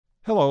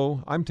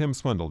Hello, I'm Tim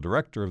Swindle,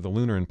 Director of the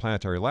Lunar and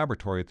Planetary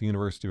Laboratory at the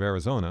University of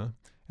Arizona,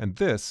 and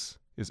this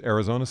is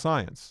Arizona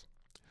Science.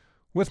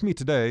 With me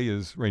today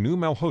is Renu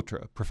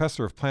Malhotra,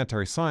 Professor of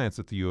Planetary Science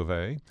at the U of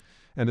A,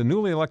 and a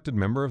newly elected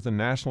member of the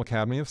National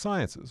Academy of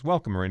Sciences.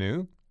 Welcome,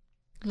 Renu.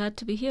 Glad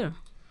to be here.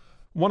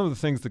 One of the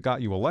things that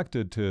got you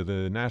elected to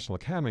the National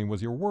Academy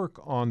was your work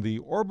on the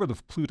orbit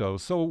of Pluto.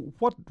 So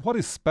what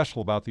is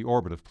special about the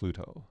orbit of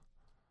Pluto?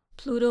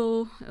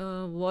 Pluto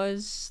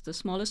was the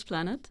smallest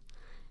planet,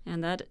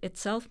 and that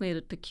itself made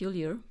it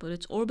peculiar, but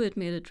its orbit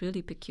made it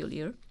really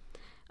peculiar.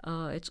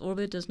 Its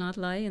orbit does not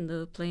lie in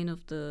the plane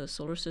of the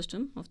solar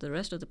system, of the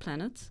rest of the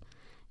planets,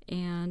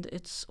 and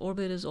its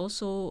orbit is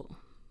also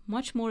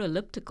much more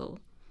elliptical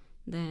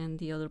than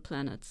the other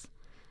planets.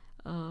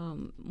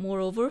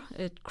 Moreover,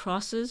 it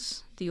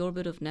crosses the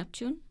orbit of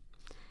Neptune.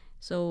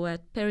 So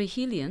at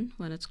perihelion,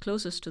 when it's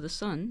closest to the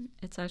Sun,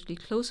 it's actually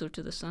closer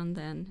to the Sun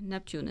than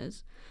Neptune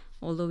is,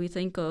 although we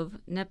think of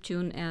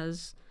Neptune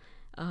as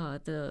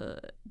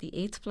the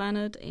eighth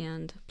planet,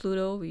 and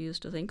Pluto, we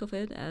used to think of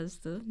it as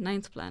the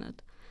ninth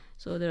planet.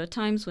 So there are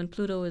times when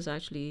Pluto is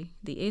actually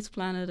the eighth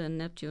planet and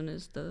Neptune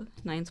is the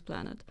ninth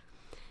planet.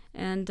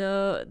 And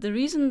the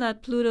reason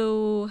that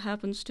Pluto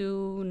happens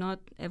to not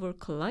ever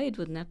collide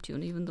with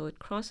Neptune, even though it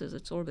crosses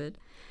its orbit,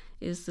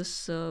 is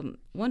this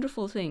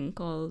wonderful thing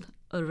called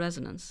a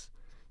resonance,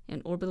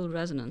 an orbital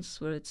resonance,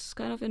 where it's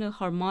kind of in a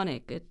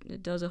harmonic.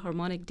 It does a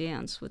harmonic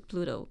dance with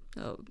Pluto.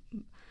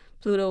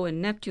 Pluto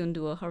and Neptune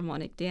do a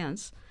harmonic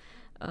dance,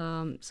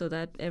 so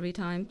that every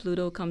time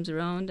Pluto comes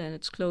around and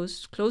it's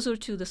closer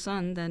to the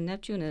Sun than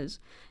Neptune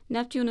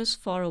is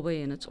far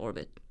away in its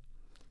orbit.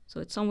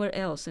 So it's somewhere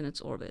else in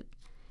its orbit.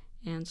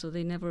 And so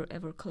they never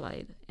ever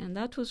collide. And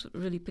that was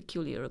really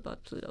peculiar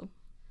about Pluto.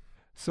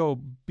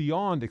 So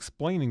beyond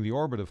explaining the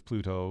orbit of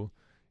Pluto,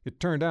 it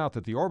turned out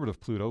that the orbit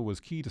of Pluto was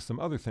key to some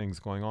other things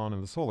going on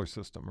in the solar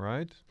system,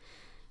 right?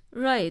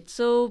 Right.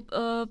 So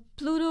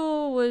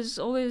Pluto was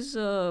always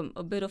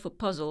a bit of a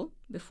puzzle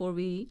before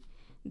we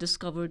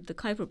discovered the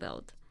Kuiper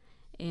Belt.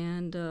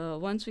 And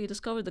once we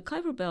discovered the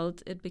Kuiper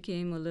Belt, it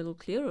became a little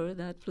clearer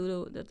that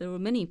there were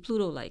many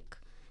Pluto-like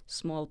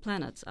small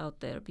planets out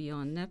there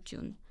beyond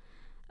Neptune.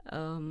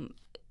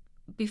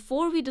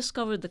 Before we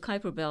discovered the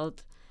Kuiper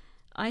Belt,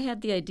 I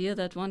had the idea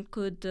that one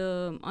could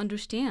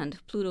understand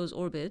Pluto's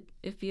orbit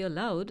if we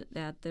allowed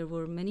that there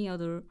were many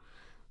other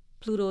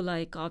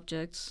Pluto-like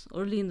objects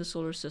early in the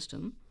solar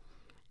system,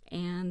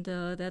 and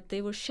that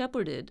they were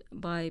shepherded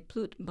by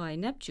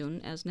Neptune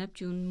as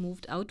Neptune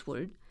moved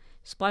outward,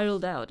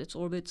 spiraled out. Its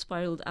orbit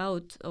spiraled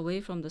out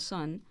away from the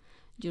Sun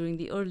during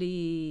the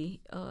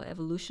early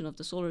evolution of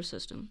the solar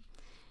system.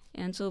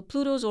 And so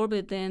Pluto's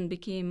orbit then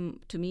became,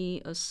 to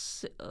me,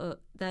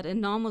 that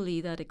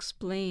anomaly that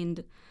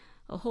explained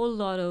a whole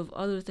lot of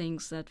other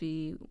things that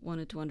we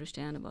wanted to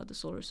understand about the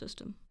solar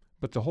system.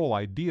 But the whole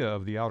idea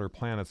of the outer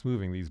planets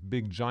moving, these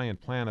big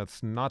giant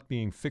planets not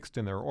being fixed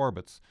in their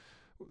orbits,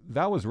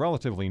 that was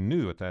relatively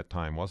new at that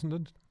time, wasn't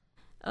it?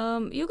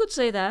 You could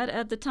say that.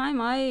 At the time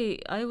I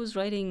was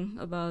writing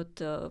about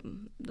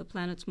the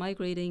planets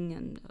migrating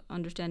and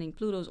understanding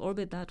Pluto's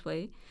orbit that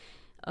way,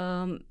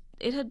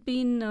 it had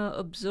been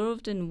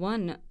observed in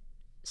one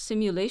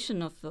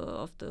simulation of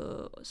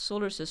the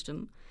solar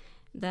system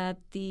that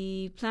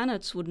the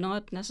planets would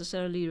not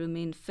necessarily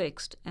remain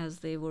fixed as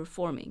they were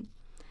forming.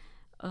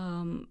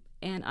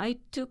 And I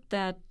took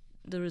the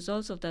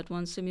results of that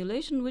one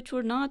simulation, which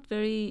were not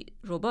very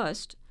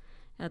robust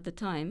at the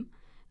time,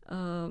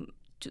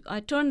 I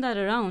turned that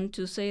around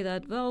to say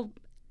that,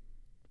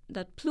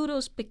 that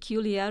Pluto's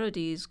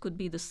peculiarities could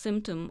be the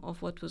symptom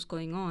of what was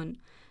going on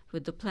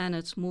with the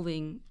planets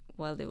moving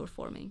while they were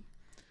forming.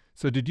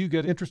 So did you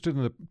get interested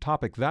in the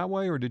topic that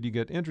way, or did you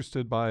get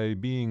interested by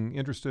being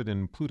interested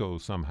in Pluto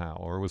somehow?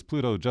 Or was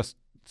Pluto just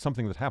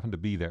something that happened to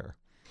be there?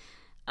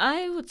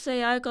 I would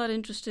say I got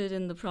interested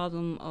in the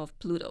problem of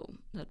Pluto,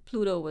 that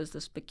Pluto was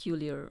this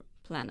peculiar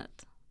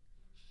planet.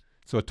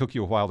 So it took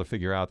you a while to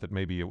figure out that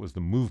maybe it was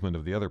the movement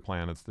of the other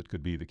planets that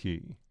could be the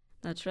key.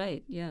 That's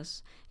right,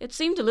 yes. It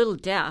seemed a little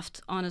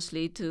daft,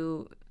 honestly,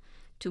 to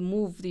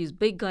move these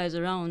big guys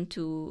around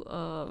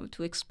to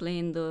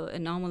explain the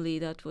anomaly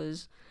that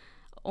was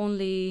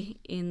only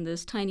in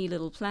this tiny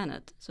little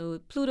planet. So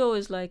Pluto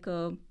is like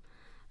a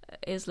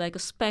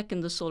speck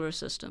in the solar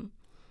system.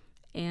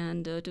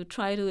 And to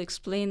try to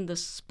explain the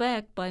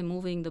speck by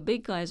moving the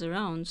big guys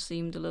around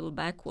seemed a little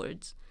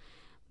backwards.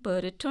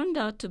 But it turned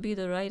out to be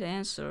the right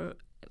answer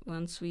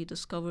once we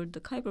discovered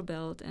the Kuiper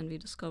Belt and we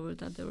discovered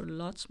that there were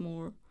lots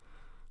more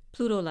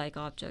Pluto-like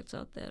objects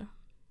out there.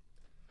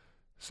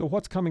 So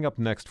what's coming up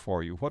next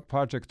for you? What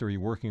project are you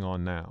working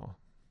on now?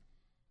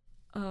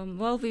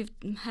 We've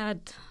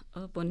had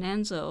a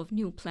bonanza of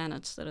new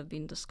planets that have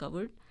been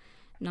discovered.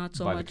 Not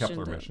so by much the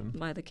Kepler mission.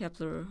 By the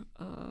Kepler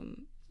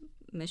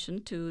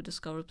mission to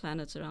discover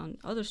planets around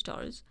other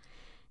stars.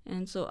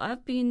 And so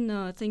I've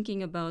been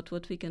thinking about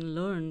what we can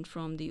learn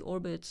from the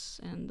orbits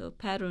and the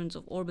patterns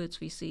of orbits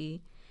we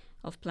see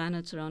of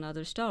planets around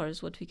other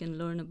stars, what we can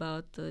learn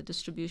about the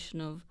distribution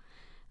of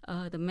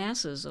the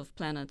masses of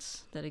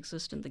planets that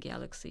exist in the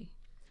galaxy.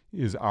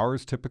 Is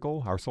ours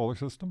typical, our solar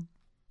system?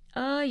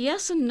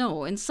 Yes and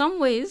no. In some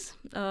ways,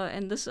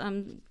 and this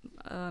I'm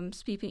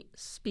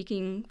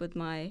speaking with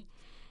my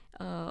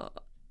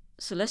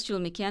celestial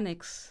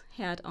mechanics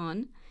hat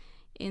on.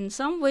 In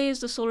some ways,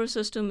 the solar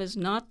system is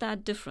not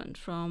that different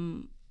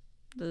from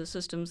the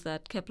systems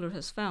that Kepler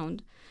has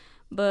found.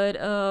 But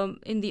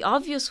in the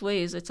obvious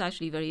ways, it's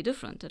actually very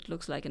different. It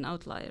looks like an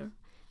outlier.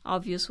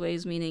 Obvious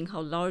ways meaning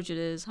how large it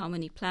is, how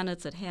many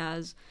planets it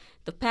has,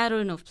 the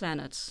pattern of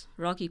planets,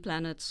 rocky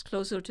planets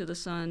closer to the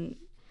sun,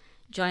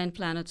 giant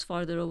planets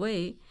farther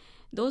away.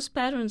 Those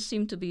patterns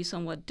seem to be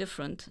somewhat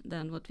different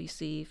than what we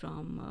see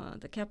from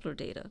the Kepler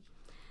data.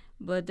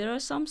 But there are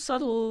some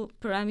subtle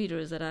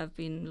parameters that I've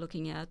been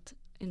looking at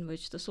in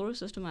which the solar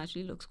system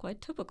actually looks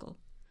quite typical.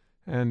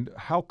 And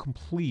how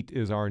complete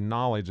is our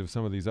knowledge of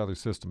some of these other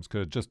systems?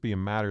 Could it just be a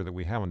matter that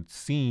we haven't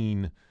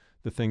seen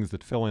the things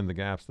that fill in the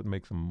gaps that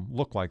make them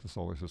look like the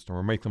solar system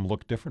or make them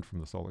look different from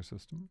the solar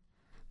system?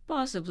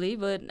 Possibly,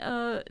 but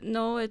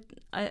no,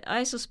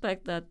 I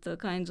suspect that the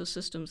kinds of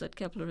systems that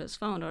Kepler has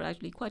found are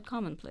actually quite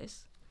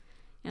commonplace.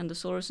 And the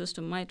solar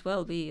system might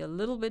well be a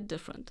little bit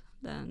different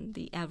than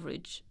the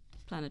average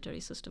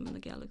planetary system in the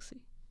galaxy.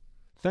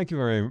 Thank you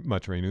very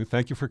much, Renu.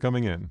 Thank you for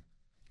coming in.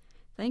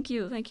 Thank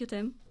you,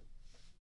 Tim.